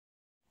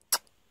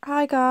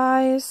Hi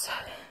guys,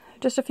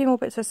 just a few more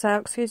bits of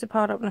sale. Excuse the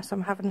piled upness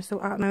I'm having to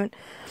sort out at the moment.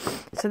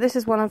 So this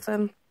is one of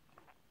them.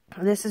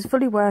 This is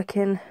fully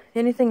working.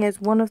 The only thing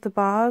is one of the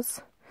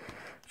bars,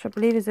 which I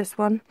believe is this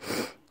one,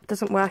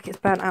 doesn't work. It's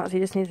burnt out, so you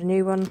just need a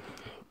new one.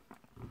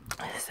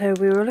 So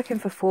we were looking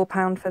for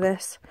 £4 for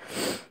this.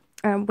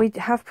 We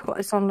have got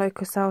this on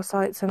local sale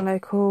sites and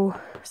local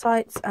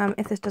sites.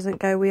 If this doesn't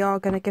go, we are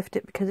going to gift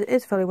it because it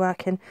is fully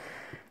working.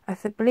 I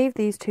believe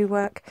these two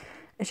work.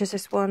 It's just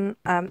this one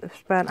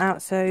that's burnt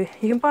out, so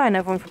you can buy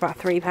another one for about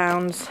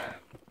 £3.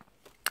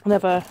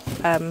 Another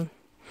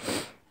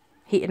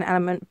heating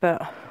element,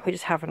 but we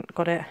just haven't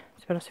got it,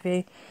 to be honest with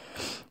you.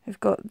 We've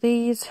got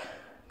these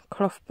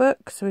cloth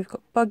books. So we've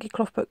got buggy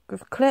cloth book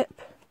with a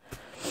clip.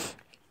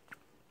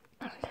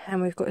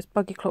 And we've got this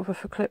buggy cloth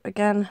with a clip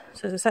again.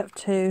 So there's a set of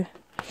two.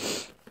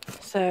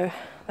 So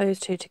those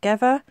two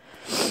together.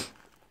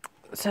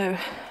 So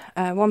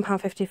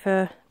 £1.50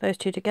 for those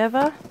two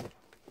together.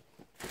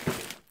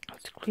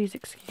 Please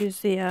excuse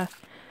the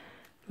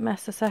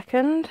mess a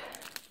second.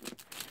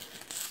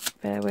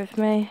 Bear with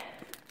me.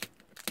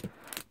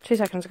 2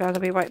 seconds guys, I'll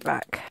be right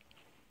back.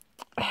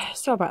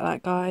 Sorry about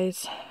that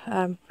guys.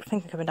 I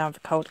think I'm coming down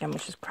for cold again,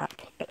 which is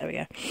crap, but there we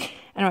go.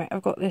 Anyway,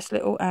 I've got this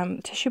little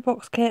tissue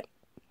box kit.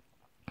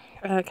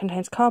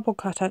 Contains cardboard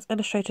cutouts,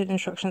 illustrated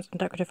instructions and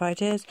decorative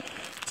ideas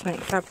to make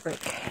fabric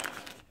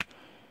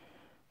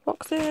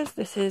boxes.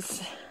 This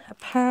is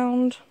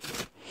 £1.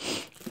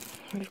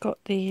 We've got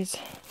these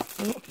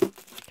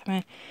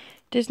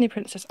Disney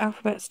Princess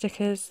alphabet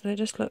stickers. They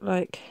just look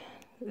like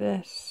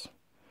this.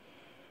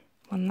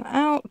 One that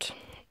out.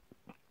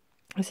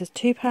 This is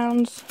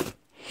 £2.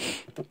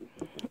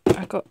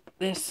 I got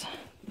this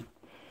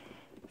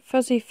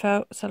fuzzy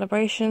felt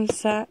celebration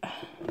set.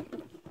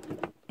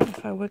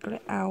 If I wiggle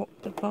it out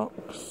the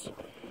box,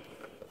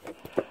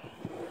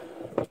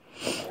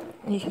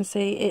 you can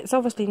see it's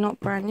obviously not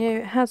brand new.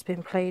 It has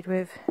been played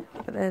with,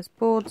 but there's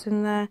boards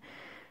in there,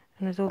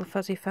 and there's all the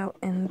fuzzy felt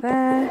in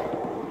there.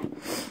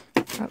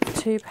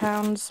 That's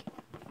 £2.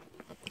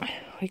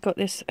 We got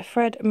this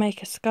Fred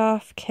Maker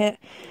scarf kit.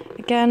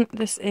 Again,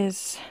 this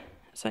is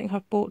something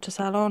I've bought to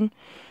sell on,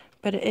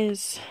 but it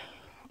is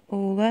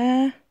all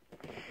there.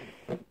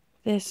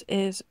 This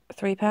is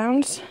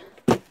 £3.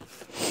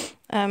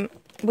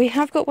 We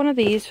have got one of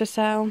these for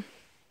sale,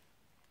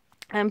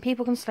 and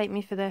people can slate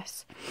me for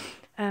this.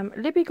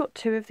 Libby got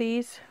 2 of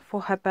these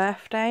for her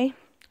birthday.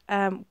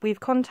 We've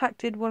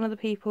contacted one of the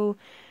people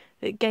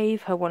that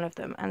gave her one of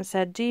them and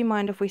said, do you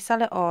mind if we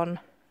sell it on,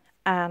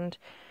 and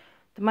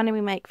the money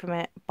we make from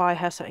it, buy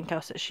her something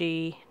else that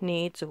she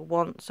needs or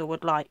wants or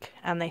would like?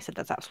 And they said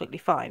that's absolutely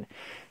fine.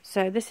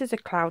 So this is a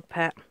cloud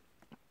pet.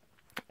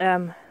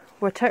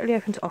 We're totally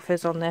open to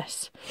offers on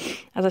this.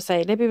 As I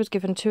say, Libby was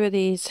given 2 of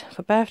these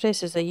for birthday.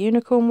 This is a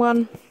unicorn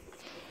one.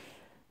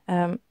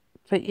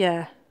 But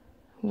yeah,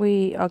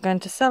 we are going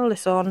to sell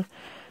this on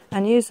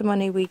and use the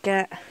money we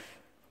get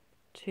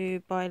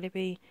to buy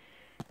Libby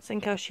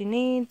something else she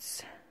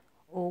needs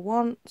or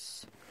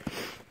wants.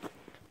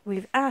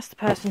 We've asked the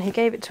person who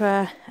gave it to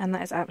her, and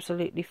that is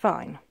absolutely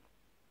fine.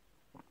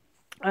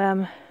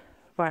 Right,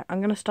 I'm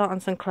going to start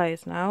on some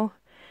clothes now.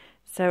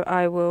 So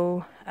I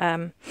will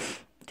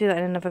do that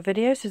in another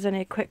video. So it's only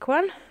a quick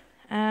one.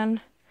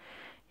 And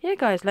yeah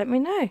guys, let me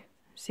know.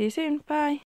 See you soon. Bye.